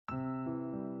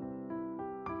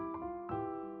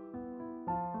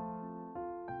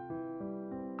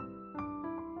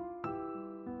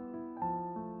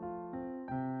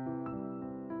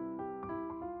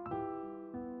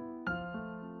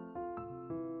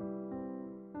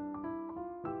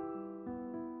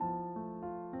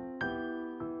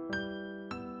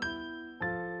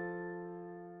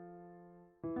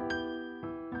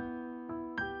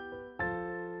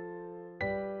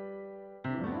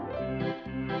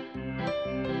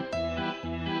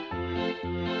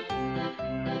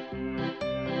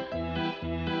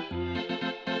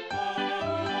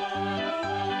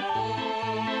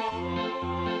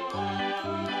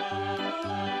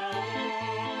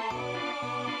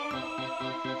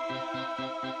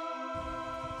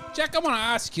Jack, I want to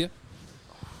ask you,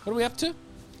 what are we up to?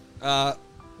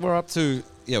 We're up to...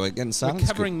 Yeah, we're getting started. We're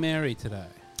covering Mary today.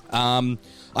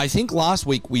 I think last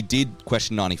week we did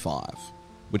question 95,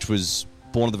 which was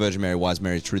Born of the Virgin Mary, why is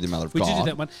Mary truly the Mother of God? We did do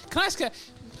that one. Can I ask you,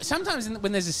 sometimes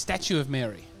when there's a statue of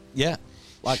Mary... Yeah.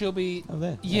 Like, she'll be... Oh,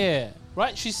 there. Yeah,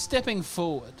 right? She's stepping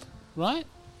forward, right?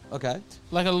 Okay.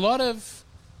 Like a lot of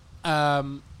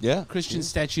Christian Yeah.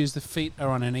 statues, the feet are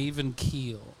on an even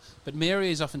keel. But Mary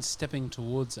is often stepping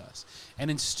towards us. And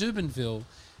in Steubenville,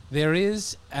 there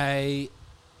is a...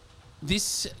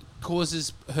 This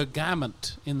causes her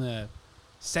garment in the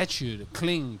statue to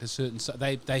cling to certain...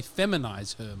 They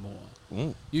feminize her more.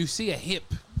 Mm. You see a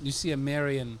hip, you see a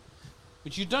Marian,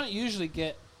 which you don't usually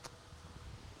get...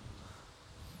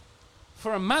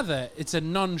 For a mother, it's a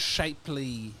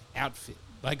non-shapely outfit.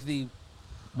 Like the...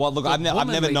 Well, look, I've never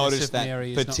womanliness noticed of that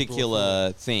Mary is not brought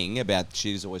particular thing about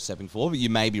she's always stepping forward, but you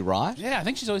may be right. Yeah, I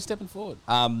think she's always stepping forward.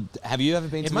 Have you ever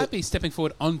been It to might be stepping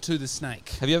forward onto the snake.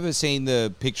 Have you ever seen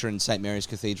the picture in St. Mary's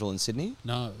Cathedral in Sydney?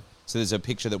 No. So there's a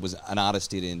picture that was an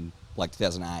artist did in like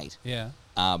 2008. Yeah.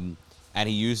 And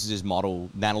he uses his model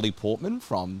Natalie Portman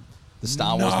from the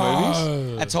Star No. Wars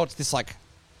movies. And so it's this like...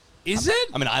 Is it?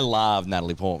 I mean, I love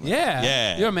Natalie Portman. Yeah.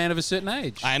 Yeah. You're a man of a certain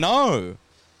age. I know.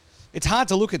 It's hard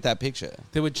to look at that picture.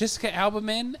 There were Jessica Alba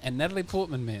men and Natalie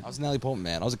Portman men. I was a Natalie Portman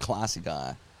man. I was a classy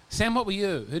guy. Sam, what were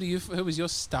you? Who was your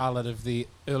starlet of the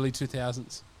early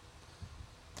 2000s?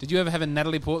 Did you ever have a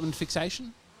Natalie Portman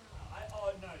fixation? No,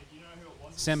 you know who it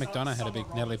was? Sam McDonough had a big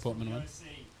Summer Natalie Roberts Portman from one. OC.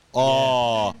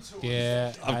 Oh,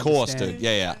 Yeah. I of course, understand. dude.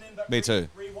 Yeah. And then, but Me too.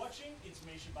 Rewatching, it's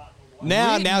Misha Barton.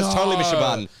 Now it's totally Misha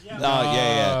Barton.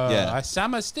 Yeah. Yeah.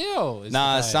 Summer still. is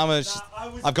Nah, the babe. Summer.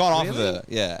 I've gone off of Really? her.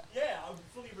 Yeah. Yeah, I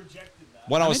fully rejected that.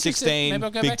 When I I'm was interested. 16, Maybe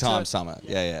I'll go big back to time it. Summer.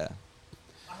 Yeah.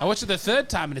 I watched it the third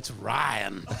time and it's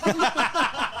Ryan.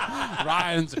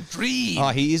 Ryan's a dream. Oh,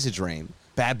 he is a dream.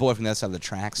 Bad boy from the other side of the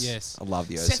tracks. Yes. I love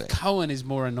the OC. Seth Cohen is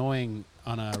more annoying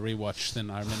on a rewatch than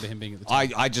I remember him being at the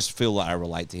time. I just feel like I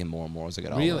relate to him more and more as I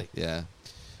get older. Really? Yeah.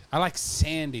 I like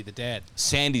Sandy, the dad.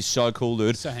 Sandy's so cool,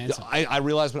 dude. So handsome. I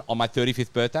realized on my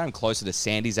 35th birthday, I'm closer to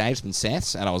Sandy's age than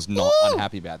Seth's, and I was not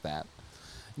unhappy about that.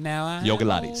 Now I'm Yoga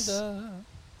Laddies. older.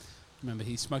 Remember,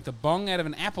 he smoked a bong out of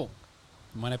an apple.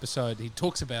 In one episode, he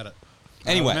talks about it.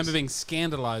 Anyways. I remember being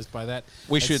scandalized by that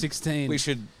We at should 16. We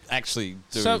should actually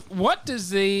do. So, what does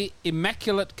the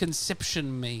Immaculate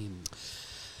Conception mean?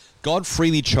 God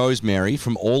freely chose Mary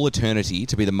from all eternity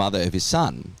to be the mother of his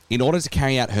son. In order to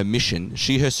carry out her mission,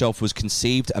 she herself was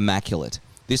conceived immaculate.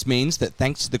 This means that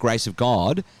thanks to the grace of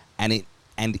God and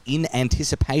in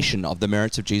anticipation of the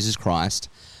merits of Jesus Christ,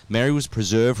 Mary was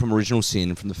preserved from original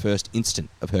sin from the first instant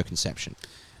of her conception.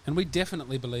 And we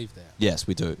definitely believe that. Yes,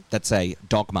 we do. That's a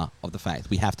dogma of the faith.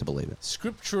 We have to believe it.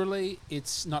 Scripturally,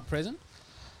 it's not present.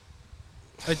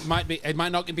 It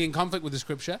might not be in conflict with the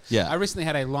scripture. Yeah. I recently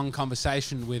had a long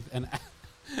conversation with an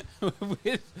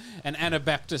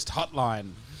Anabaptist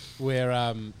hotline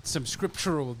where some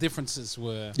scriptural differences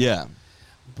were Yeah.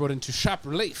 brought into sharp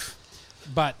relief.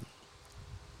 But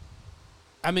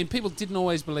I mean, people didn't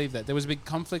always believe that. There was a big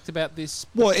conflict about this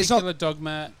particular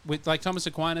dogma. With like Thomas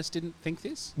Aquinas didn't think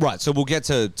this. Right. So we'll get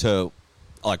to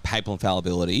like papal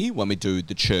infallibility when we do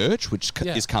the church, which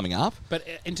is coming up. But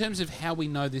in terms of how we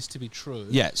know this to be true,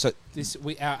 Yeah. So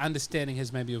our understanding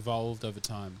has maybe evolved over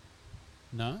time.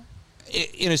 No.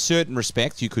 in a certain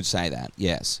respect, you could say that.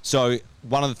 Yes. So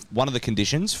one of the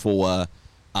conditions for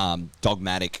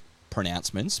dogmatic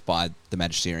pronouncements by the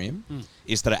magisterium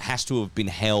is that it has to have been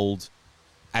held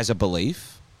as a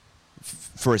belief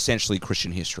for essentially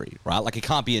Christian history, right? Like it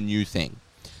can't be a new thing.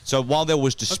 So while there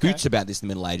was disputes about this in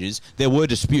the Middle Ages, there were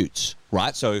disputes,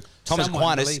 right? So Thomas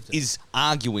Aquinas is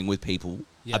arguing with people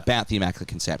about the Immaculate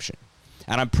Conception.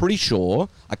 And I'm pretty sure,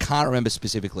 I can't remember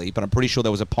specifically, but I'm pretty sure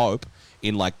there was a pope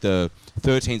in like the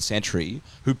 13th century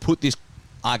who put this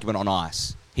argument on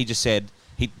ice. He just said,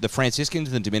 the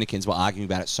Franciscans and the Dominicans were arguing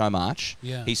about it so much,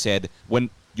 he said, when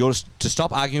you're to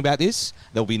stop arguing about this,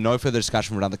 there'll be no further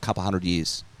discussion for another couple hundred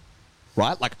years.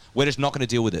 Right? Like, we're just not going to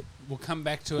deal with it. We'll come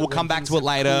back to it. We'll come back to it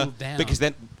later because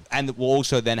then, and we'll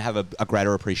also then have a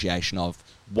greater appreciation of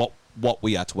what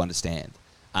we are to understand.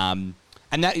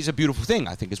 And that is a beautiful thing,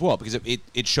 I think, as well, because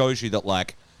it shows you that,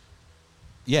 like,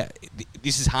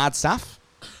 this is hard stuff.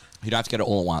 You don't have to get it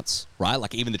all at once, right?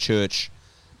 Like, even the church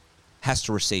has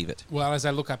to receive it. Well, as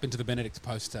I look up into the Benedict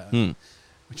poster,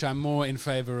 which I'm more in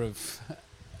favour of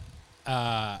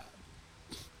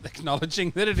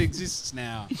acknowledging that it exists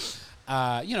now.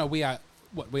 We are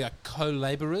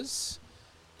co-labourers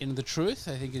in the truth,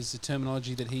 I think is the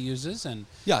terminology that he uses. And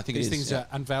Yeah, I think these it is, things yeah. are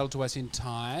unveiled to us in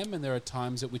time, and there are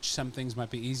times at which some things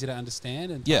might be easier to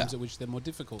understand and Yeah. times at which they're more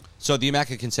difficult. So the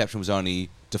Immaculate Conception was only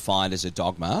defined as a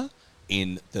dogma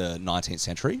in the 19th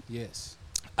century. Yes.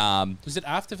 Um, Was it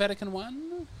after Vatican I?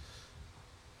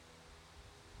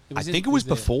 I think it was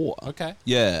there. before. Okay.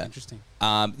 Yeah. Interesting.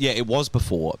 Yeah, it was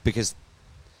before because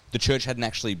the church hadn't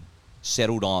actually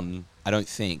settled on, I don't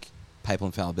think, papal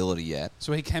infallibility yet.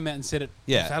 So he came out and said it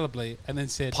Yeah. infallibly, and then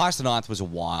said, Pius IX was a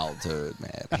wild dude,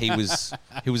 man. He was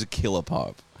a killer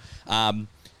pope.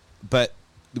 But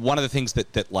one of the things that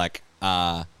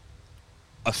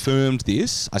affirmed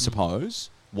this, I suppose,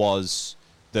 was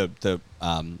the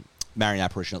Marian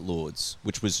apparition at Lourdes,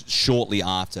 which was shortly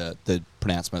after the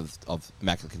pronouncement of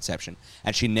Immaculate Conception,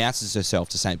 and she announces herself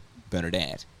to Saint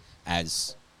Bernadette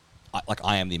as,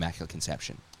 I am the Immaculate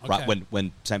Conception. Okay. Right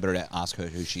when Saint Bernadette asks her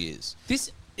who she is,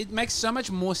 it makes so much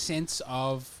more sense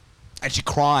of... and she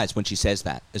cries when she says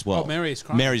that as well. Oh, Mary is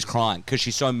crying. Mary's crying because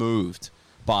she's so moved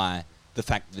by the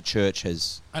fact that the church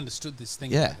has. Understood this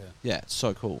thing Yeah, about her. yeah, it's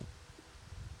so cool.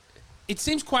 It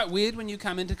seems quite weird when you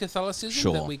come into Catholicism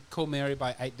Sure. that we call Mary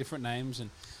by 8 different names and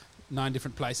 9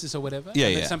 different places or whatever. Yeah,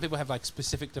 and then yeah. some people have like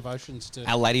specific devotions to...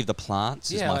 Our Lady of the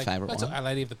Plants is my like, favourite that's one. Our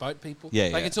Lady of the Boat people. Yeah,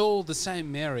 Like yeah. it's all the same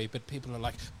Mary, but people are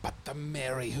like, but the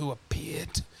Mary who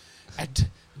appeared at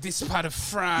this part of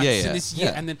France Yeah, in yeah, this year.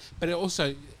 yeah. And then, but it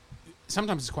also,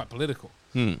 sometimes it's quite political.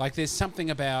 Hmm. Like there's something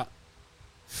about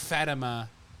Fatima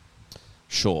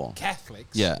Sure.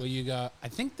 Catholics Yeah. where you go, I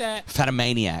think that...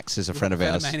 Fatamaniacs is a friend of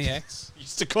ours. Fatamaniacs.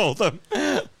 Used to call them.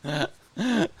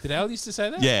 Did Al used to say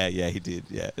that? Yeah, he did.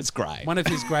 Yeah, it's great. One of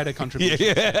his greater contributions.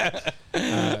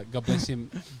 yeah. God bless him.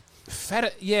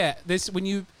 There's when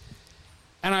you,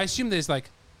 and I assume there's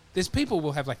people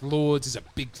will have like Lords is a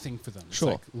big thing for them. It's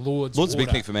Sure. like Lords. Lord's a big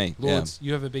water. thing for me, Lords,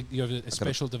 you have a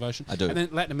special devotion. I do. And then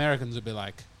Latin Americans will be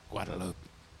like Guadalupe,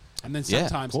 and then Yeah, of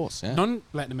sometimes course, yeah.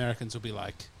 non-Latin Americans will be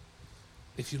like,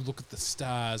 if you look at the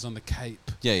stars on the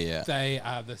Cape, Yeah. they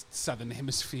are the southern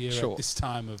hemisphere Sure. at this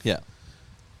time of. Yeah.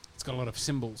 It's got a lot of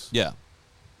symbols. Yeah.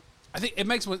 I think it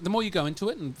makes the more you go into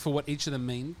it and for what each of them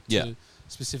mean Yeah. to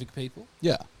specific people.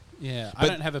 Yeah. Yeah, I But-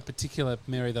 don't have a particular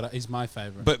Mary that is my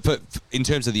favourite. But in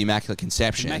terms of the Immaculate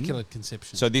Conception, Immaculate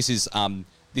Conception. So this is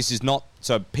not.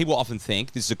 So people often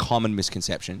think this is a common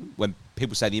misconception when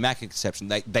people say the Immaculate Conception.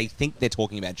 They think they're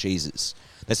talking about Jesus.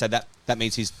 They say that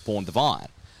means he's born divine,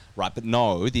 right? But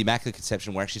no, the Immaculate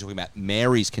Conception. We're actually talking about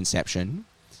Mary's conception,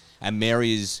 and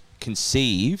Mary is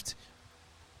conceived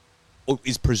or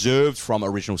is preserved from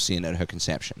original sin at her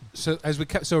conception. so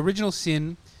original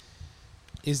sin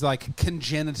is like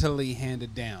congenitally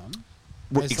handed down.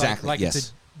 It's Exactly. Like yes. it's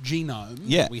a genome.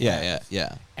 Yeah. that we Yeah. have.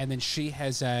 Yeah. And then she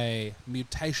has a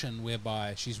mutation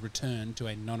whereby she's returned to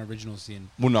a non-original sin.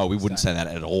 Well, no, we wouldn't So- say that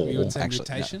at all. You wouldn't say actually.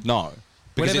 mutation? No.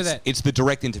 Because Whatever it's the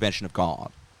direct intervention of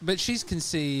God. But she's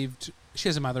conceived. She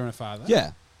has a mother and a father.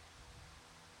 Yeah.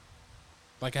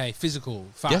 Like a physical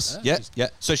father. Yes. Yeah. She's- Yeah.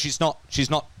 So she's not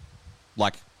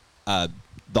like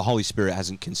the Holy Spirit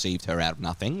hasn't conceived her out of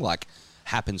nothing. Like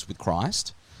happens with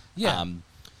Christ. Yeah.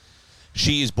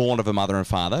 She is born of a mother and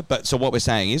father. But so what we're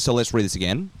saying is, so let's read this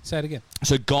again. Say it again.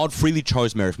 So God freely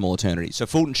chose Mary from all eternity. So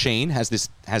Fulton Sheen has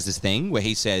this thing where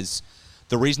he says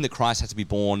the reason that Christ had to be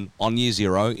born on year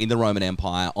 0 in the Roman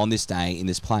Empire on this day in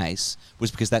this place was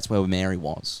because that's where Mary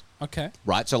was. Okay.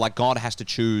 Right? So like God has to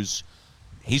choose.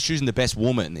 He's choosing the best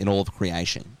woman in all of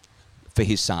creation for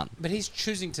his son. But he's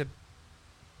choosing to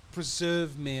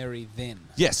preserve Mary then.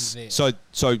 Yes. There.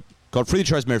 So God freely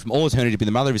chose Mary from all eternity to be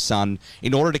the mother of his son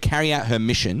in order to carry out her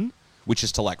mission, which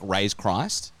is to like raise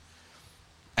Christ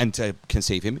and to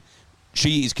conceive him.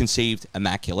 She is conceived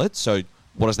immaculate. So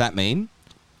what does that mean?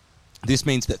 This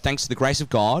means that thanks to the grace of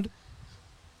God,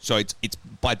 so it's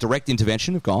by direct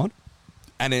intervention of God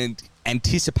and in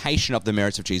anticipation of the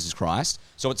merits of Jesus Christ.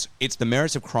 So it's the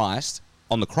merits of Christ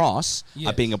on the cross are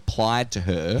Yes. being applied to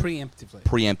her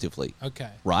preemptively. Okay.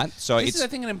 Right? So This it's is, I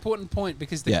think, an important point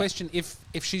because the Yeah. question, if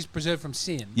she's preserved from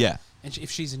sin, yeah. and if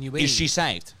she's a new Eve, Is she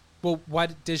saved? well, why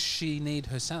does she need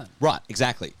her son? Right,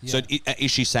 exactly. So Yeah.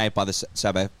 is she saved by the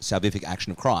salvific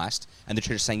action of Christ? And the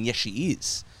church is saying, yes, she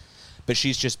is. But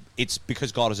it's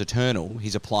because God is eternal,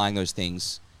 he's applying those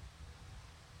things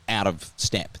out of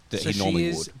step that he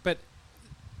normally would. But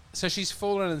so she's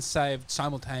fallen and saved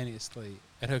simultaneously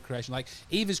at her creation. Like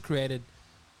Eve is created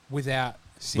without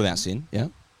sin. Without sin, yeah.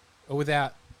 Or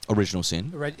without Original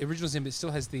sin. original sin, but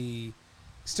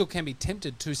still can be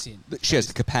tempted to sin. She has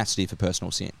the capacity for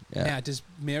personal sin. Yeah. Now, does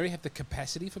Mary have the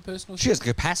capacity for personal sin? She has the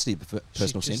capacity for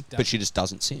personal sin, just but she just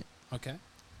doesn't sin. Okay.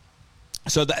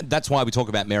 So that's why we talk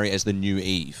about Mary as the new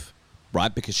Eve,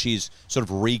 right? Because she's sort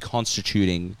of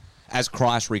reconstituting, as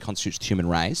Christ reconstitutes the human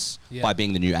race by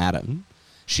being the new Adam.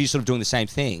 She's sort of doing the same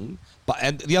thing.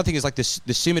 And the other thing is like the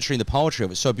symmetry and the poetry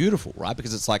of it is so beautiful, right?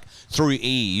 Because it's like through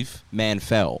Eve, man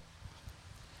fell.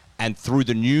 And through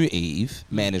the new Eve,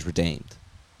 man is redeemed,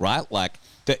 right? Like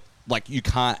you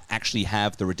can't actually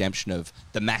have the redemption of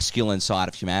the masculine side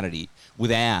of humanity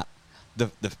without the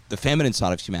feminine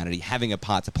side of humanity having a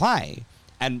part to play.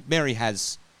 And Mary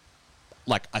has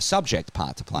like a subject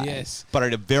part to play. Yes.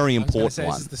 But a very important one.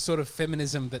 one. This is the sort of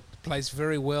feminism that plays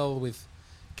very well with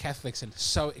Catholics and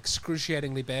so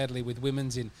excruciatingly badly with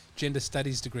women's in gender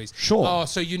studies degrees. Sure. Oh,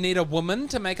 so you need a woman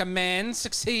to make a man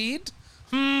succeed?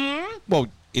 Well,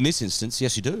 in this instance,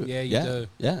 yes, you do. Yeah, you do.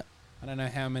 Yeah. I don't know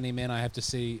how many men I have to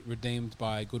see redeemed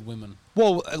by good women.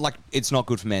 Well, like, it's not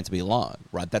good for man to be alone,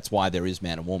 right? That's why there is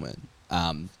man and woman.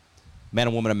 Man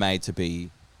and woman are made to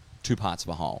be two parts of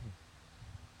a whole.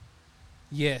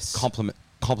 Yes.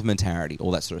 Complementarity,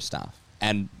 all that sort of stuff.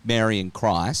 And Mary and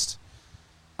Christ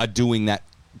are doing that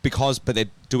but they're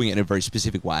doing it in a very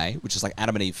specific way, which is like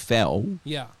Adam and Eve fell.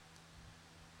 Yeah.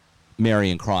 Mary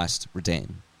and Christ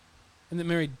redeem. And that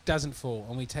Mary doesn't fall,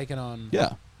 and we take it on.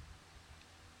 Yeah.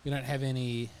 We don't have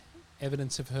any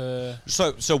evidence of her.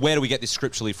 So where do we get this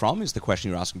scripturally from is the question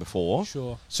you were asking before.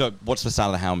 Sure. So what's the start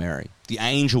of the Hail Mary? The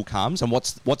angel comes, and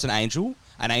what's an angel?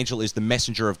 An angel is the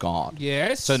messenger of God.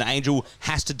 Yes. So an angel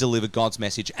has to deliver God's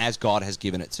message as God has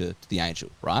given it to the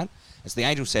angel, right? And so the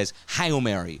angel says, Hail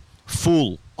Mary,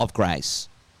 full of grace.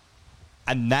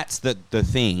 And that's the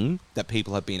thing that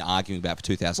people have been arguing about for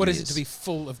 2,000 years. What is it to be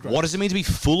full of grace? What does it mean to be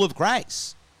full of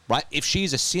grace? Right? If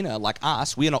she's a sinner like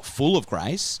us, we are not full of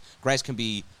grace. Grace can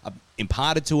be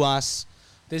imparted to us.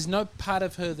 There's no part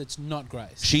of her that's not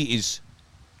grace. She is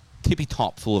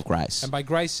tippy-top full of grace. And by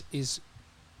grace is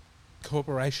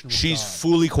cooperation with She's God.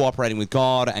 fully cooperating with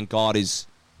God, and God is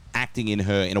acting in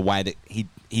her in a way that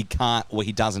he can't or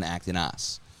he doesn't act in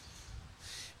us.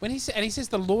 When he says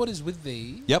the Lord is with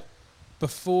thee. Yep.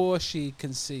 Before she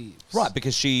conceives. Right,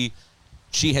 because she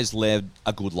has led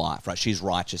a good life, right? She's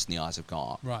righteous in the eyes of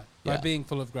God. Right. Yeah. By being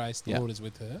full of grace, the Lord is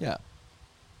with her. Yeah.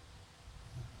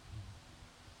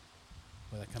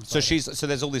 Well, that comes So later. so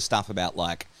there's all this stuff about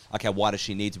like, okay, why does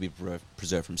she need to be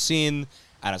preserved from sin?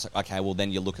 And it's like, okay, well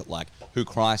then you look at like who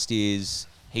Christ is.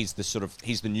 He's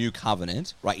the new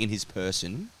covenant, right, in his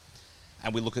person.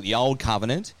 And we look at the old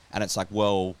covenant, and it's like,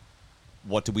 well,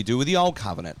 what did we do with the old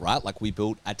covenant, right? Like we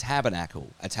built a tabernacle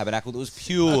that was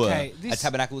pure, a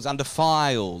tabernacle that was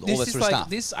undefiled, all that sort of stuff.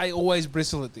 This, I always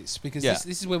bristle at this because this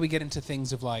is where we get into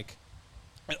things of like,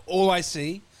 and all I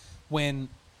see when,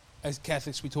 as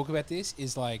Catholics, we talk about this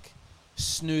is like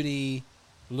snooty,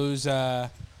 loser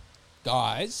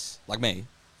guys. Like me.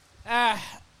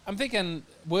 I'm thinking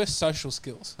worse social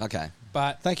skills. Okay.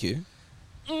 But thank you.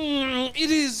 It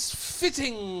is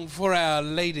fitting for Our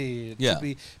Lady to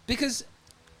be... Because,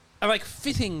 like,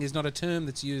 fitting is not a term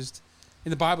that's used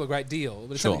in the Bible a great deal,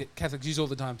 but it's something that Catholics use all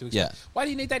the time to explain. Yeah. Why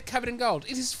do you need that covered in gold?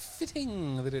 It is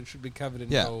fitting that it should be covered in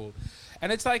gold.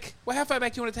 And it's like, well, how far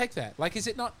back do you want to take that? Like, is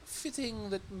it not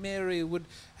fitting that Mary would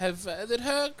have... that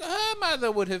her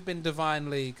mother would have been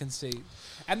divinely conceived?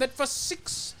 And that for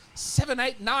 6, 7,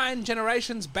 8, 9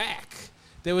 generations back...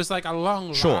 There was like a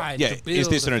long line to build. Is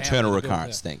this an eternal recurrence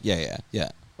recurrence thing?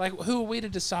 Yeah. Like, who are we to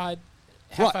decide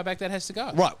how far back that has to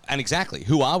go? Right, and exactly.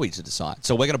 Who are we to decide?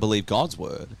 So we're going to believe God's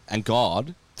word, and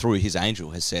God, through his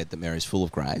angel, has said that Mary is full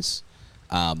of grace.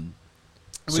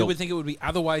 We would think it would be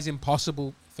otherwise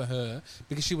impossible for her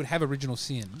because she would have original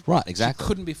sin. Right, exactly. She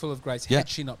couldn't be full of grace had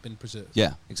she not been preserved.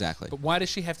 Yeah, exactly. But why does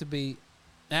she have to be...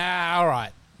 all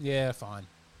right. Yeah, fine.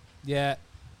 Yeah,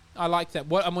 I like that.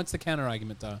 What's the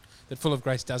counter-argument, though? That full of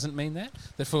grace doesn't mean that?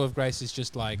 That full of grace is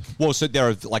just like... Well, so there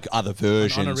are like other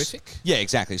versions. Honorific? Yeah,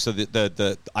 exactly. So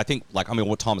I think, like, I mean,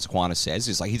 what Thomas Aquinas says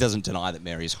is like he doesn't deny that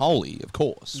Mary is holy, of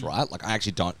course, right? Like I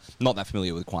actually not that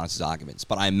familiar with Aquinas' arguments,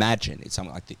 but I imagine it's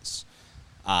something like this,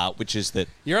 which is that...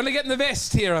 You're only getting the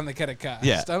best here on the Catechast.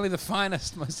 Yeah. Only the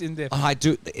finest, most in-depth. I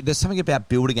do. There's something about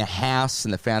building a house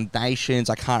and the foundations.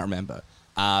 I can't remember.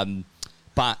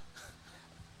 But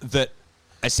that...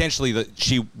 Essentially, that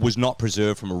she was not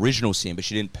preserved from original sin, but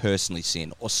she didn't personally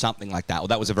sin, or something like that. Well,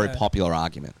 that was a very popular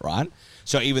argument, right?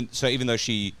 So even though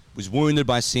she was wounded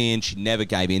by sin, she never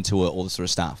gave into it, all this sort of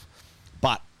stuff.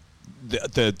 But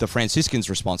the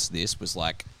Franciscans' response to this was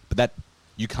like, but that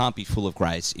you can't be full of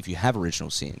grace if you have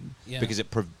original sin, because it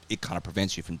kind of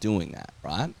prevents you from doing that,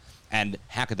 right? And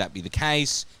how could that be the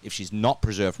case if she's not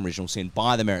preserved from original sin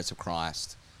by the merits of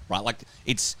Christ, right? Like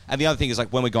and the other thing is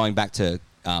like when we're going back to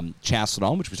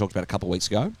Chalcedon, which we talked about a couple of weeks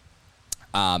ago,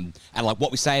 and like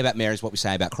what we say about Mary is what we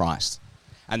say about Christ,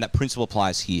 and that principle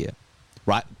applies here.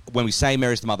 right? When we say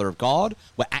Mary's the mother of God,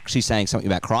 we're actually saying something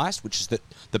about Christ, which is that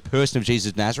the person of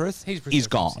Jesus of Nazareth He's is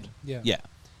preserved from God. sin. Yeah. Yeah.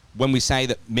 When we say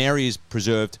that Mary is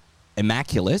preserved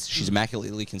immaculate, she's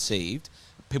immaculately conceived,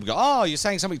 people go, oh, you're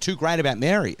saying something too great about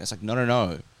Mary. It's like,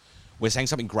 no. We're saying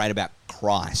something great about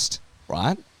Christ,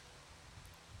 right?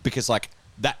 Because, like,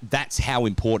 that's how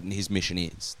important his mission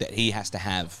is, that he has to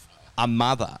have a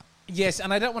mother. Yes,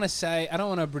 and I don't want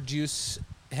to reduce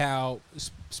how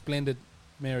splendid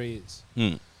Mary is.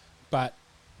 Mm. But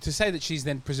to say that she's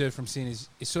then preserved from sin is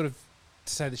sort of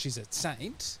to say that she's a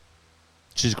saint.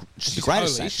 She's the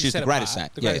greatest holy, saint. She's the greatest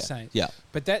saint. The greatest saint. Yeah.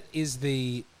 But that is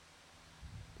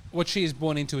what she is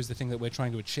born into is the thing that we're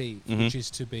trying to achieve, which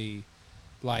is to be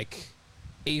like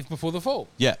Eve before the fall.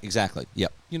 Yeah, exactly.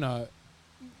 Yep. You know,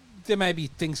 there may be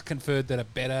things conferred that are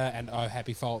better and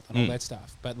happy fault and all that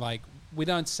stuff. But like, we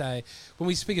don't say, when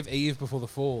we speak of Eve before the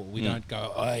fall, we don't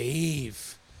go, oh,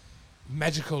 Eve,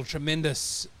 magical,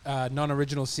 tremendous,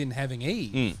 non-original sin having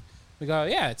Eve. We go,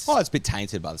 yeah, it's... Well, it's a bit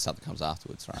tainted by the stuff that comes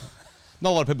afterwards, right? Not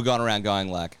a lot of people going around going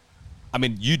like, I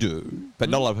mean, you do, but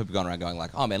not a lot of people going around going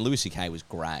like, oh man, Louis C.K. was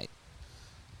great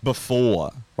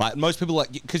before, right? Most people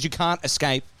like, because you can't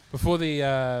escape. Before the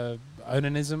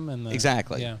onanism and the...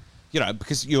 Exactly. Yeah. You know,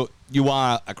 because you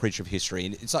are a creature of history,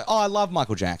 and it's like, oh, I love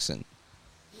Michael Jackson.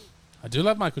 I do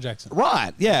love Michael Jackson.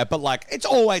 Right, yeah, but like, it's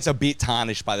always a bit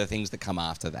tarnished by the things that come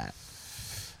after that.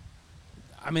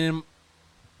 I mean,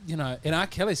 you know, in R.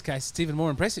 Kelly's case, it's even more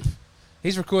impressive.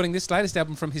 He's recording this latest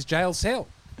album from his jail cell.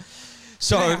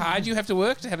 So you know how hard you have to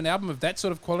work to have an album of that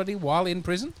sort of quality while in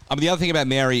prison? I mean, the other thing about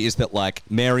Mary is that, like,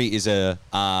 Mary is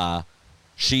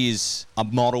she is a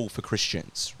model for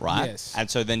Christians, right? Yes. And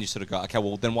so then you sort of go, okay,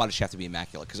 well, then why does she have to be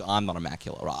immaculate? Because I'm not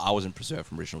immaculate, right? I wasn't preserved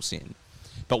from original sin.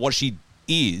 But what she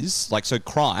is, like, so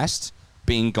Christ,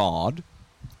 being God,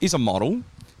 is a model,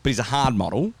 but he's a hard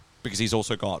model because he's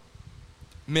also God.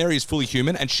 Mary is fully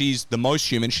human, and she's the most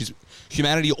human. She's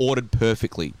humanity ordered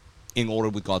perfectly in order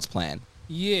with God's plan.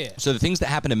 Yeah. So the things that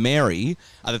happen to Mary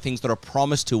are the things that are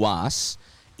promised to us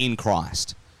in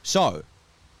Christ. So,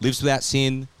 lives without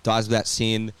sin, dies without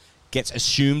sin, gets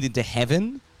assumed into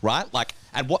heaven, right? Like,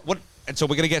 and and so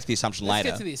we're going to get to the assumption Let's later.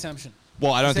 get to the assumption.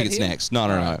 Well, I don't Is think that it's here? next. No.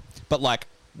 Right. But like,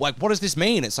 what does this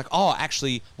mean? It's like, oh,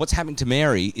 actually, what's happening to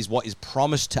Mary is what is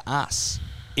promised to us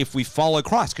if we follow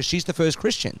Christ, because she's the first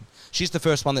Christian. She's the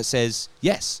first one that says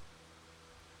yes.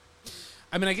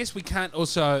 I mean, I guess we can't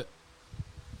also...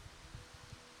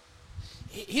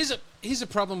 Here's a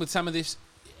problem with some of this.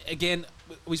 Again,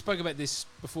 we spoke about this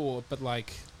before, but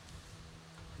like,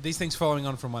 these things following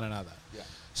on from one another. Yeah.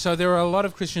 So there are a lot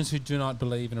of Christians who do not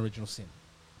believe in original sin.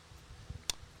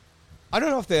 I don't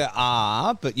know if there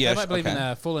are, but yes, They might believe okay.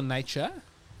 in fallen nature.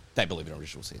 They believe in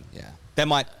original sin, yeah. They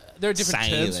might There are different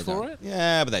say terms they for don't. it.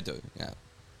 Yeah, but they do, yeah.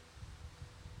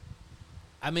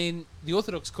 I mean, the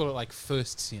Orthodox call it like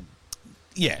first sin,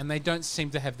 Yeah. and they don't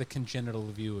seem to have the congenital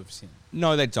view of sin.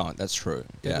 No, they don't. That's true.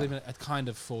 They Yeah. believe in a kind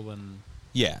of fallen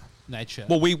Yeah. nature.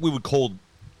 Well, we would call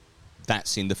that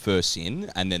sin the first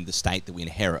sin, and then the state that we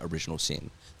inherit original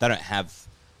sin. They don't have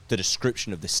the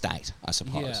description of the state, I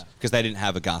suppose, Yeah. because they didn't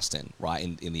have Augustine, right,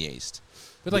 in the East.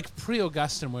 But like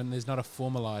pre-Augustine, when there's not a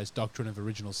formalized doctrine of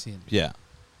original sin, Yeah.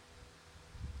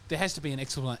 there has to be an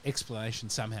explanation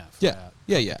somehow. For Yeah. our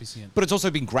Yeah. concupiscence. But it's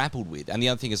also been grappled with, and the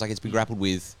other thing is, like, it's been grappled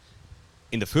with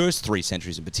in the first 3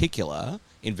 centuries in particular,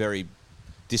 in very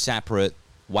disparate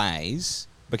ways,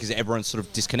 because everyone's sort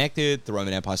of disconnected, the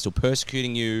Roman Empire's still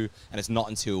persecuting you, and it's not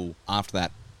until after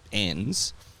that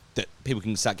ends that people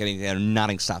can start getting there and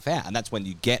nutting stuff out. And that's when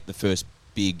you get the first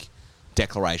big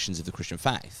declarations of the Christian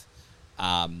faith.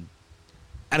 And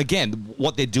again,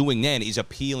 what they're doing then is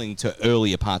appealing to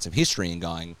earlier parts of history and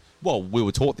going, well, we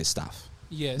were taught this stuff.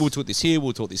 Yes. We were taught this here, we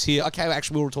were taught this here. Okay, well,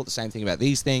 actually, we were taught the same thing about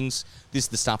these things. This is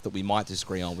the stuff that we might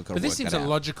disagree on. We've got But to this work seems that a out.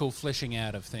 logical fleshing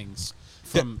out of things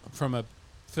from a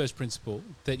first principle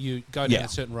that you go down Yeah. a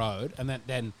certain road, and that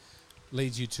then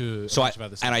leads you to So a bunch of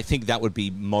other stuff. and I think that would be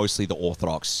mostly the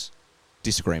Orthodox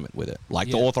disagreement with it. Like,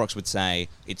 the Yeah. Orthodox would say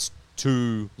it's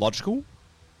too logical.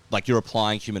 Like, you're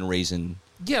applying human reason.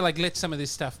 Yeah, like let some of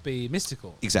this stuff be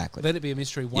mystical. Exactly. Let it be a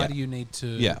mystery. Why Yeah. do you need to?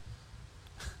 Yeah.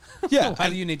 Yeah. Why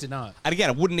do you need to know? And again,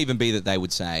 it wouldn't even be that they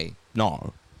would say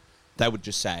no. They would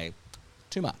just say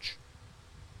too much.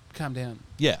 Calm down.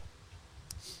 Yeah.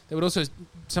 They would also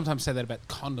sometimes say that about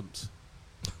condoms.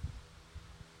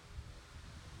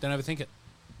 Don't overthink it.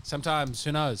 Sometimes,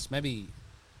 who knows? Maybe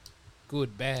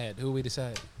good, bad. Who are we to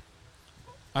say?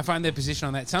 I find their position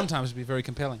on that sometimes to be very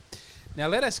compelling. Now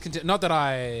let us continue. Not that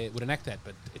I would enact that,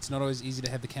 but it's not always easy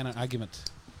to have the counter argument.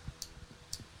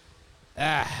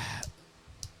 That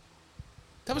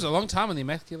was a long time on the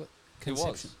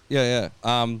conception. Yeah.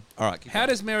 All right. How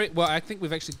does Mary... Well, I think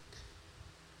we've actually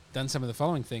done some of the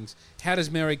following things. How does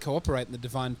Mary cooperate in the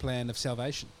divine plan of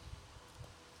salvation?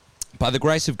 By the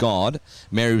grace of God,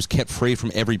 Mary was kept free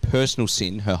from every personal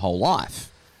sin her whole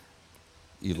life.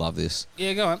 You love this.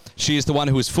 Yeah, go on. She is the one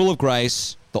who is full of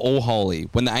grace, the all-holy.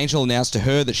 When the angel announced to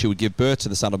her that she would give birth to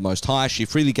the Son of Most High, she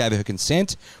freely gave her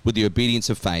consent with the obedience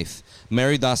of faith.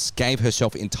 Mary thus gave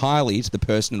herself entirely to the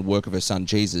person and work of her Son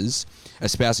Jesus,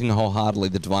 espousing wholeheartedly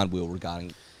the divine will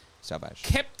regarding salvation.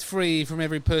 Kept free from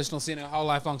every personal sin our whole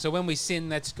life long. So when we sin,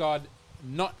 that's God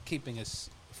not keeping us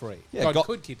free. Yeah, God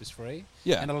could keep us free,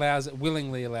 Yeah. and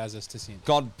willingly allows us to sin.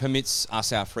 God permits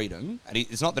us our freedom, and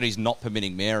it's not that he's not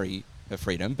permitting Mary her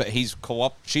freedom, but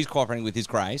she's cooperating with his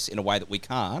grace in a way that we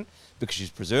can't, because she's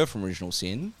preserved from original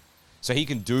sin, so he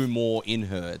can do more in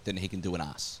her than he can do in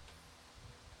us.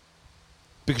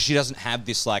 Because she doesn't have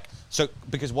this,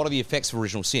 because what are the effects of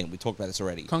original sin? We talked about this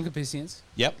already. Concupiscence.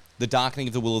 Yep. The darkening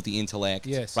of the will of the intellect.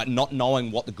 Yes. Right, not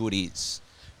knowing what the good is.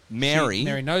 Mary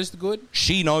knows the good.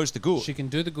 She knows the good. She can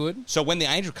do the good. So when the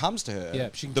angel comes to her... Yeah,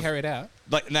 she can carry it out.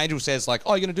 Like, an angel says, oh,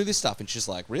 you're going to do this stuff. And she's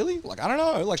like, really? I don't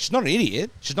know. She's not an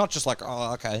idiot. She's not just like,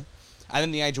 oh, okay. And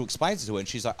then the angel explains it to her, and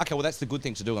she's like, okay, well, that's the good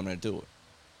thing to do. I'm going to do it.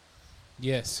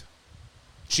 Yes.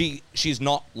 She's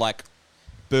not,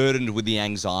 burdened with the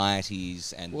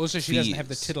anxieties and Also, she fears. doesn't have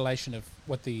the titillation of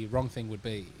what the wrong thing would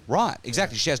be. Right,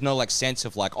 exactly. She has no, sense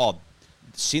of,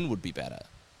 sin would be better.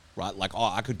 Right?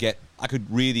 I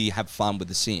could really have fun with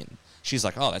the sin. She's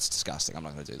like, oh, that's disgusting. I'm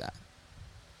not going to do that.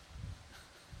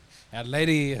 Our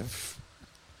Lady of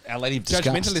Disgust.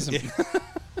 Judgmentalism.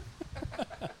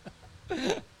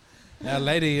 Our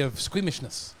Lady of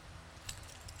Squeamishness.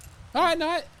 All right,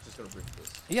 no. Just got to brick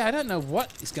this. Yeah, I don't know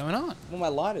what is going on. Well, my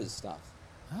lighter's stuff.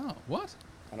 Oh, what?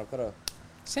 And I've got a...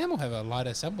 Sam will have a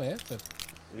lighter somewhere, but Have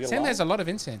you got a Sam lighter? has a lot of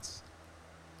incense.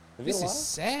 Have you This got a is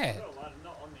sad. I've got a lighter,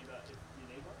 not on me, but if you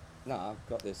need one. lighter? No, I've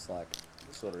got this,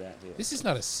 sorted out here. This is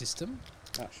not a system.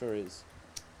 No, it sure is.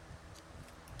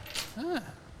 Ah,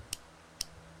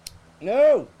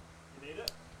 No! You need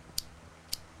it?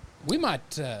 we might.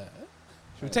 Should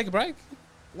we take a break?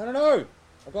 No!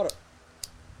 I've got it.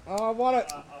 Oh, I want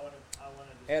it. I want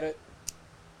to. Edit.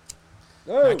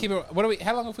 No, keep it. What are we?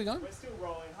 How long have we gone? We're still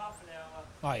rolling, half an hour.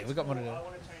 Oh yeah, we got more to do. I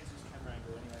want to change this camera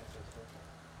angle anyway. So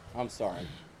it's I'm sorry.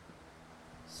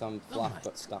 Some fluff my-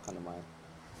 got stuck under my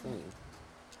thing.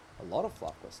 A lot of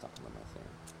fluff got stuck under my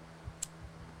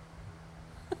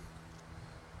thing.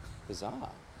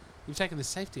 Bizarre. You've taken the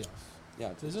safety off.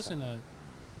 Yeah. There's also no.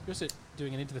 You're also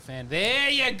doing it into the fan. There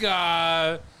you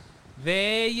go.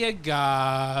 There you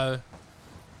go.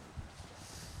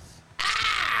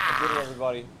 Good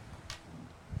everybody.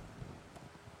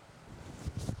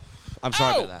 I'm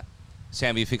sorry Ow! about that.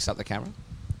 Sam, you fixed up the camera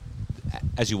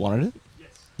as you wanted it? Yes.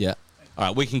 Yeah. All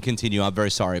right, we can continue. I'm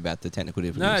very sorry about the technical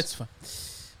difficulties. No, it's fine.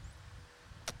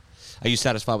 Are you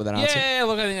satisfied with that answer? Yeah,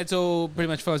 look, I think that's all pretty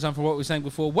much follows on from what we were saying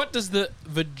before. What does the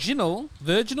virginal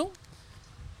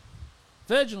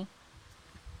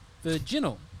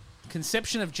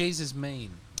conception of Jesus mean?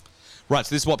 Right,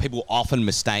 so this is what people often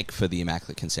mistake for the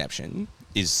Immaculate Conception,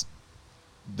 is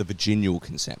the virginal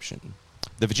conception.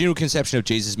 The virginal conception of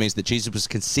Jesus means that Jesus was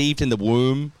conceived in the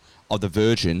womb of the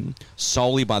Virgin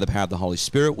solely by the power of the Holy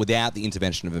Spirit without the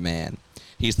intervention of a man.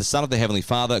 He is the Son of the Heavenly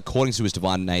Father according to his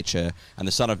divine nature, and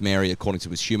the Son of Mary according to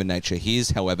his human nature. He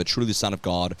is, however, truly the Son of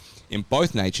God in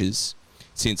both natures,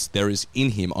 since there is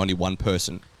in him only one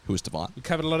person who is divine. We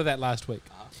covered a lot of that last week.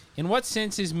 In what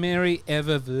sense is Mary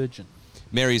ever virgin?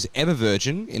 Mary is ever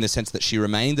virgin in the sense that she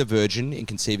remained a virgin in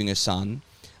conceiving her son,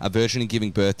 a virgin in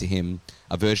giving birth to him,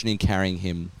 a virgin in carrying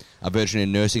him, a virgin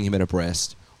in nursing him at her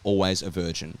breast, always a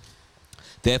virgin.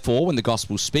 Therefore, when the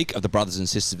Gospels speak of the brothers and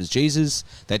sisters of Jesus,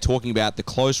 they're talking about the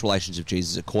close relations of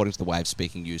Jesus according to the way of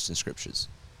speaking used in Scriptures.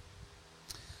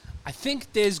 I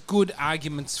think there's good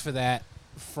arguments for that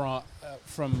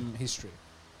from history.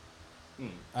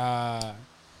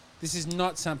 This is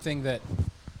not something that,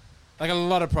 a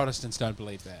lot of Protestants don't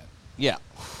believe that. Yeah.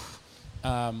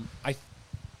 And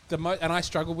I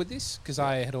struggled with this because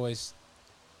I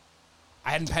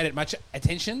hadn't paid it much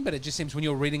attention, but it just seems when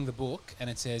you're reading the book and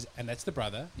it says, and that's the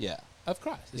brother Yeah. of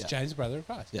Christ. It's Yeah. James, the brother of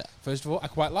Christ. Yeah. First of all, I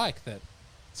quite like that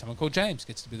someone called James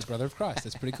gets to be the brother of Christ.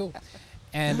 That's pretty cool.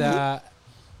 And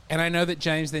I know that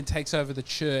James then takes over the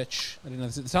church. I didn't know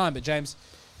this at the time, but James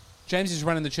is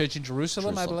running the church in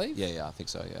Jerusalem, I believe. Yeah, I think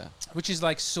so, yeah. Which is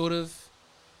sort of,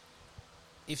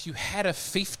 if you had a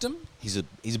fiefdom. He's a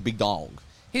big dog.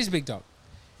 He's a big dog.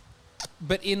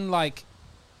 But in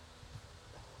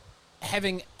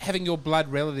having your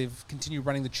blood relative continue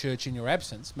running the church in your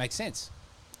absence makes sense.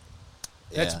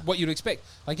 That's Yeah. what you'd expect.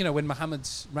 Like, you know, when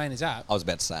Muhammad's reign is up, I was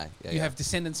about to say. Yeah, you yeah. have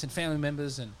descendants and family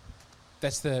members, and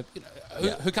that's the, you know,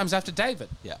 Yeah. who comes after David?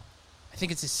 Yeah. I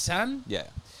think it's his son. Yeah.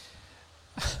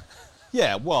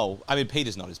 Yeah, well, I mean,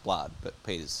 Peter's not his blood, but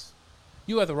Peter's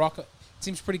You are the rock. It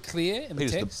seems pretty clear in the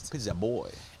Peter's, text. Peter's our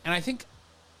boy. And I think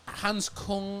Hans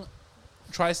Kung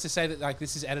tries to say that, like,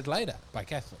 this is added later by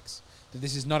Catholics, that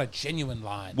this is not a genuine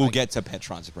line. We'll Like, get to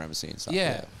Petrine supremacy and stuff.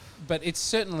 yeah, but it's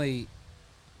certainly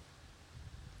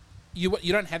you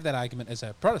don't have that argument as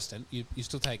a Protestant. You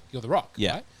still take you're the rock.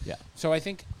 Yeah. Right? Yeah. So I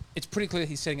think it's pretty clear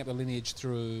he's setting up the lineage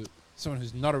through someone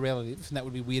who's not a relative, and that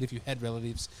would be weird if you had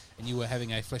relatives and you were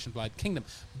having a flesh and blood kingdom.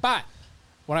 But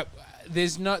there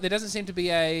doesn't seem to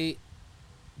be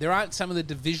there aren't some of the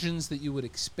divisions that you would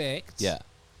expect. Yeah.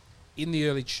 In the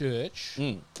early church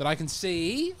that I can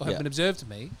see or have Yeah. been observed to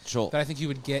me, Sure. that I think you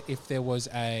would get if there was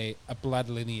a blood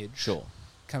lineage Sure.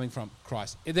 coming from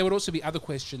Christ. There would also be other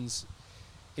questions.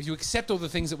 If you accept all the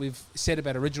things that we've said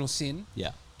about original sin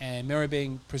Yeah. and Mary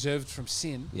being preserved from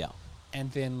sin, Yeah.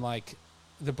 and then like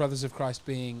the brothers of Christ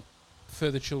being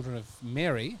further children of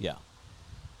Mary, Yeah.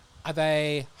 are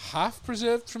they half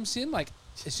preserved from sin? Like,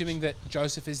 assuming that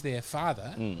Joseph is their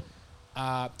father,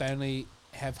 they only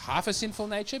have half a sinful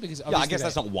nature? Because Yeah, I obviously guess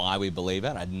that's not why we believe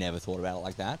it. I'd never thought about it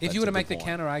like that. If That's you were a to make good the point.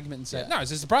 counter argument and say, Yeah. no,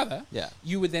 it's his brother, Yeah.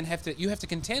 you would then have to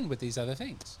contend with these other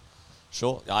things.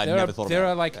 Sure. I There never are, thought about there it.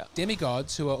 are like Yeah.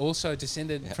 demigods who are also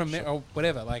descended Yeah, from sure. or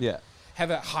whatever, like Yeah.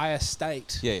 have a higher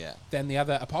state Yeah, yeah. than the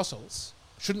other apostles.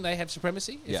 Shouldn't they have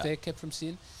supremacy if Yeah. they're kept from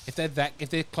sin? If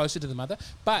they're closer to the mother?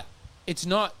 But it's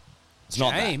not It's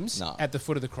not that, James no. at the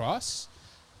foot of the cross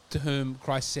to whom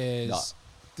Christ says, No.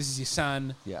 "This is your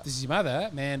son. Yeah. This is your mother."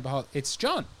 Man, behold, it's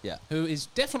John, Yeah. who is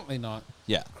definitely not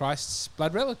Yeah. Christ's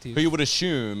blood relative. Who you would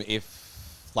assume if,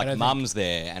 I like, don't mum's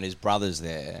there and his brother's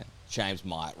there, James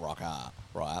might rock up,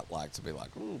 right? Like, to be like,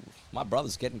 ooh, my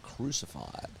brother's getting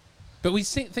crucified. But we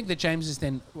think that James is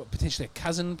then potentially a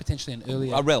cousin, potentially an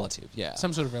earlier, A relative, yeah.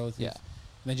 some sort of relative. Yeah. And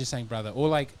they're just saying brother. Or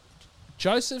like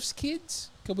Joseph's kids,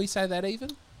 could we say that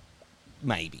even?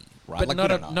 Maybe, right? But Like, not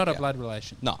we a don't know, not a yeah. blood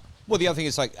relation. No. Well, the other thing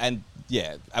is, like, and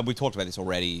we talked about this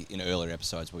already in earlier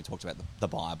episodes where we talked about the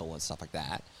Bible and stuff like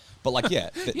that. But, like, yeah.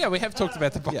 Yeah, we have talked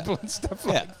about the Yeah. Bible and stuff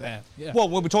Yeah. like that. Yeah. Well,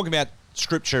 when we're talking about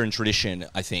scripture and tradition,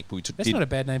 I think we That's not a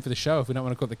bad name for the show if we don't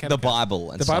want to call it the the Catechast. Bible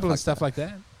and The stuff Bible like and stuff like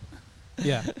that.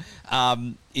 Yeah.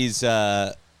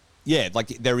 like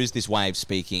there is this way of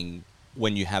speaking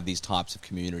when you have these types of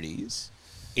communities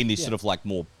in this Yeah. sort of like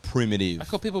more primitive. I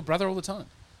call people brother all the time.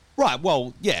 Right.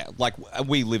 Well, yeah. Like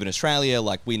we live in Australia.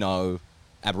 Like we know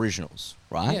Aboriginals,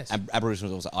 right? Yes.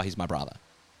 Aboriginals will say, "Oh, he's my brother."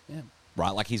 Yeah. Right.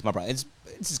 Like he's my brother. It's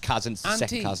his cousin. It's his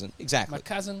second Auntie. cousin. Exactly. My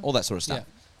cousin. All that sort of stuff.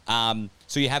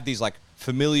 So you have these like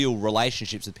familial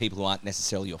relationships with people who aren't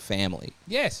necessarily your family,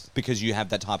 Yes. because you have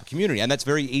that type of community. And that's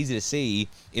very easy to see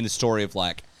in the story of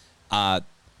like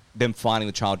them finding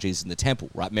the child Jesus in the temple,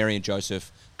 right? Mary and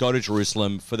Joseph go to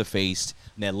Jerusalem for the feast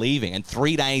and they're leaving. And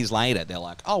 3 days later, they're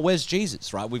like, oh, where's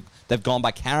Jesus, right? They've gone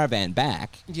by caravan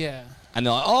back Yeah. and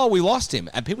they're like, oh, we lost him.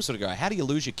 And people sort of go, how do you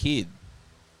lose your kid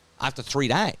after 3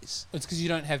 days? It's because you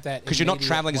don't have that. Because you're not immediate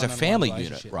traveling as a one-on-one family unit,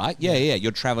 relationship. right? Yeah.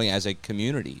 You're traveling as a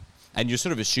community. And you're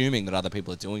sort of assuming that other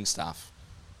people are doing stuff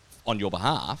on your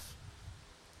behalf.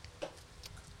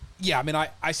 Yeah, I mean,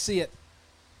 I see it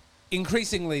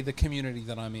increasingly. The community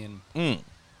that I'm in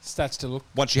starts to look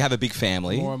Once you have a big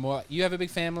family, more and more. You have a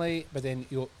big family, but then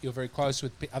you're very close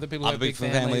with other people who other have big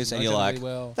big families, and know you're them like, really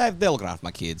well. they're looking after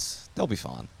my kids. They'll be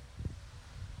fine.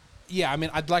 Yeah, I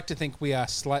mean, I'd like to think we are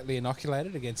slightly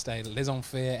inoculated against a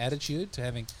laissez-faire attitude to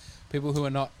having people who are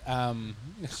not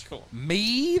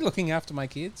me looking after my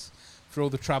kids for all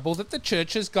the trouble that the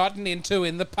church has gotten into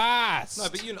in the past. No,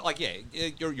 but you know, like, yeah,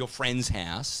 you're at your friend's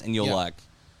house, and you're Yeah. like,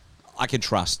 I can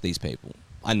trust these people.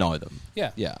 I know them.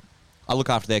 Yeah. Yeah. I look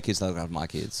after their kids. They look after my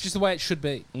kids. It's just the way it should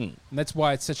be. Mm. And that's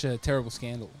why it's such a terrible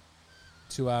scandal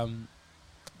to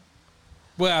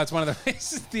well, it's one of the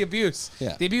reasons. The abuse.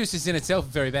 Yeah. The abuse is in itself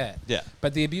very bad. Yeah.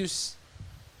 But the abuse,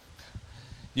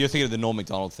 You're thinking of the Norm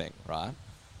Macdonald thing, right?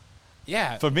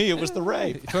 yeah. For me, it was the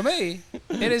rape. For me,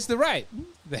 it is the rape,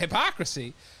 the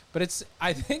hypocrisy. But it's,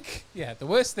 I think, yeah, the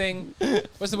worst thing.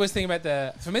 What's the worst thing about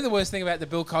for me, the worst thing about the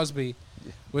Bill Cosby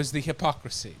was the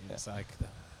hypocrisy. It's like,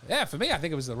 yeah, for me, I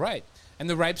think it was the rape. And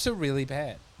the rapes are really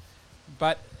bad.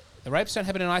 But the rapes don't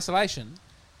happen in isolation.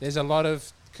 There's a lot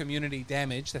of community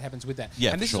damage that happens with that.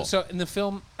 Yeah, and this for sure. is, so in the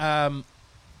film, I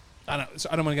don't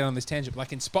want to get on this tangent, but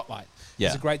like in Spotlight, Yeah.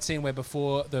 there's a great scene where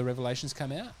before the revelations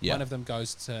come out, Yeah. one of them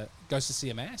goes to see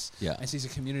a mass Yeah. and sees a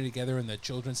community together and the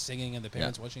children singing and the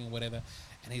parents watching and whatever,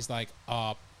 and he's like,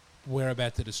 "Oh, we're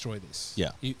about to destroy this.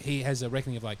 Yeah. He has a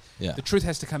reckoning of like, Yeah. the truth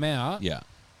has to come out. Yeah.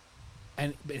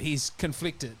 But he's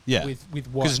conflicted Yeah. with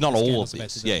what. Because it's not the all of scandal's about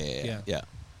this. to do. Yeah.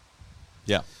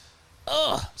 Yeah.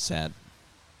 Ugh. Sad.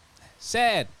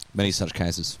 Sad. Many such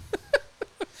cases.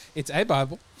 It's a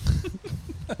Bible.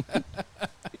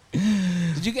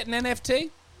 Did you get an NFT?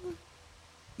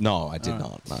 No, I did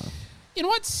Alright. not. No. In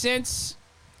what sense?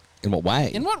 In what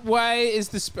way? In what way is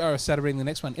the? I started reading the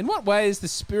next one. In what way is the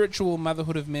spiritual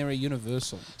motherhood of Mary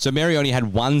universal? So Mary only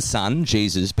had one son,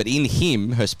 Jesus, but in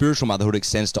him, her spiritual motherhood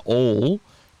extends to all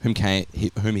whom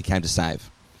he came to save.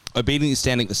 Obediently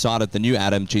standing at the side of the new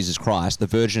Adam, Jesus Christ, the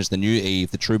Virgin is the new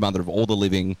Eve, the true mother of all the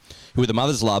living, who with the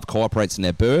mother's love cooperates in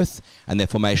their birth and their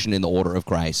formation in the order of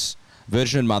grace.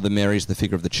 Virgin and Mother Mary is the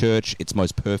figure of the Church, its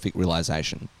most perfect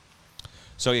realization.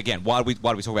 So again, why do we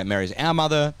talk about Mary as our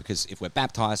mother? Because if we're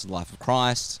baptized in the life of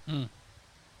Christ,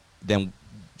 then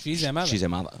She's our mother. She's our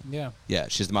mother. Yeah. Yeah,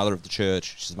 she's the mother of the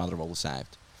church. She's the mother of all the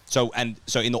saved. So in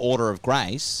the order of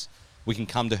grace, we can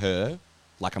come to her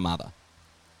like a mother,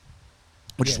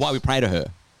 which is Yes. why we pray to her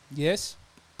Yes.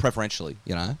 preferentially.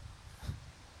 You know.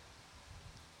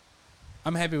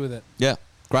 I'm happy with it. Yeah,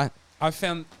 great. I've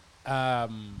found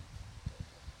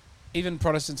even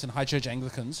Protestants and High Church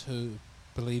Anglicans who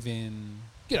believe in,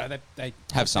 they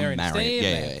Have some Marian Marian- esteem, yeah,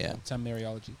 they yeah, have yeah. some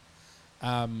Mariology.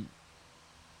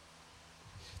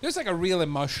 There's like a real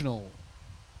emotional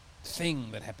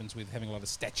thing that happens with having a lot of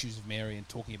statues of Mary and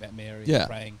talking about Mary Yeah. and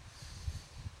praying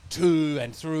to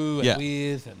and through and Yeah.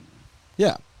 with and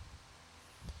Yeah.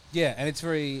 yeah, and it's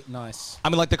very nice. I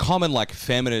mean, like the common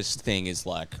feminist thing is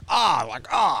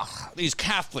these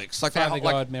Catholics like Father they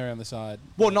God, Mary on the side.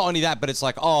 well, not only that, but it's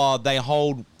like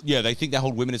they think they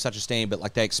hold women in such esteem, but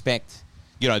like they expect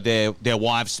their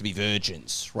wives to be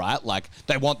virgins, right? Like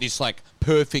they want this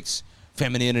perfect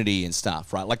femininity and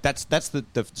stuff, right? Like that's the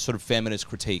sort of feminist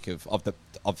critique of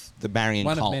the Marian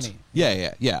One of cult. many.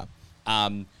 Yeah.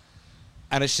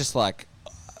 And it's just like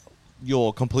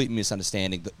you're completely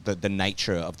misunderstanding the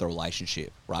nature of the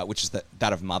relationship, right? Which is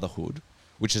that of motherhood,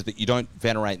 which is that you don't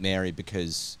venerate Mary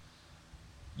because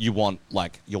you want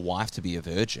your wife to be a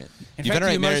virgin. In You fact,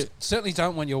 venerate you Mary, most certainly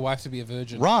don't want your wife to be a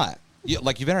virgin. right? You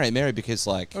venerate Mary because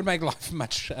It would make life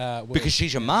much worse. because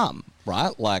she's your mum,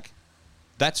 right? Like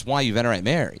that's why you venerate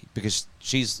Mary, because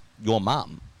she's your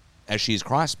mum, as she is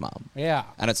Christ's mum. Yeah.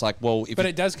 And it's like, well, But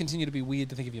it does continue to be weird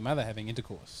to think of your mother having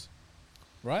intercourse.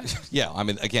 Right? yeah, I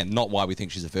mean, again, not why we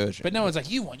think she's a virgin. But no one's like,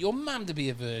 you want your mum to be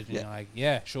a virgin. Yeah. You're like,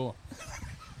 yeah, sure.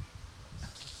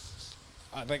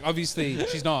 Obviously,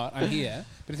 she's not. I'm here.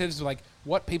 But in terms of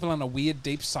what people on a weird,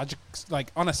 deep,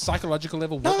 on a psychological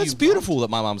level, no, what it's you beautiful want.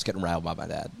 that my mum's getting railed by my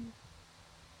dad.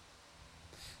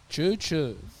 Choo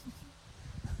choo.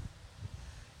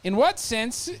 In what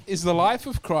sense is the life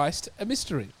of Christ a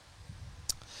mystery?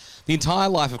 The entire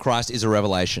life of Christ is a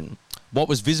revelation. What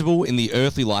was visible in the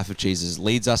earthly life of Jesus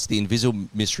leads us to the invisible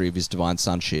mystery of his divine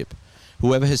sonship.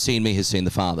 Whoever has seen me has seen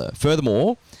the Father.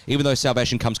 Furthermore, even though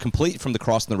salvation comes complete from the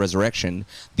cross and the resurrection,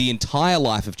 the entire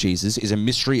life of Jesus is a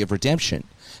mystery of redemption,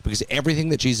 because everything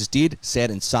that Jesus did, said,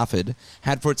 and suffered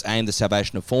had for its aim the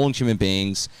salvation of fallen human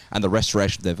beings and the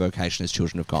restoration of their vocation as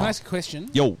children of God. Can I ask a question?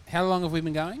 Yo. How long have we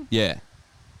been going? Yeah.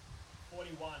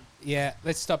 41. Yeah,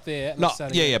 let's stop there. No, Let's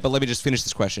start yeah, again. yeah, but let me just finish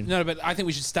this question. No, but I think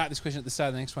we should start this question at the start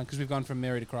of the next one because we've gone from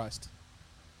Mary to Christ.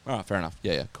 All right, fair enough.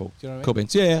 Yeah, yeah, cool. Do you know what I mean? Cool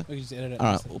beans. Yeah, yeah. We can just edit it.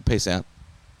 All right, well, peace out.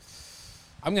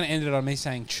 I'm going to end it on me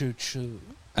saying choo choo.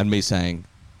 And me saying,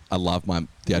 I love the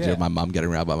idea Yeah. of my mum getting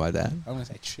railed by my dad. I'm going to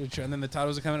say choo choo. And then the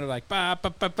titles are coming like ba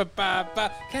ba ba ba ba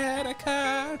ba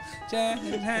Catechast.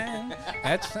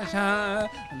 That's the time.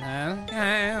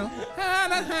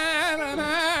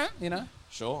 You know?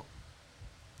 Sure.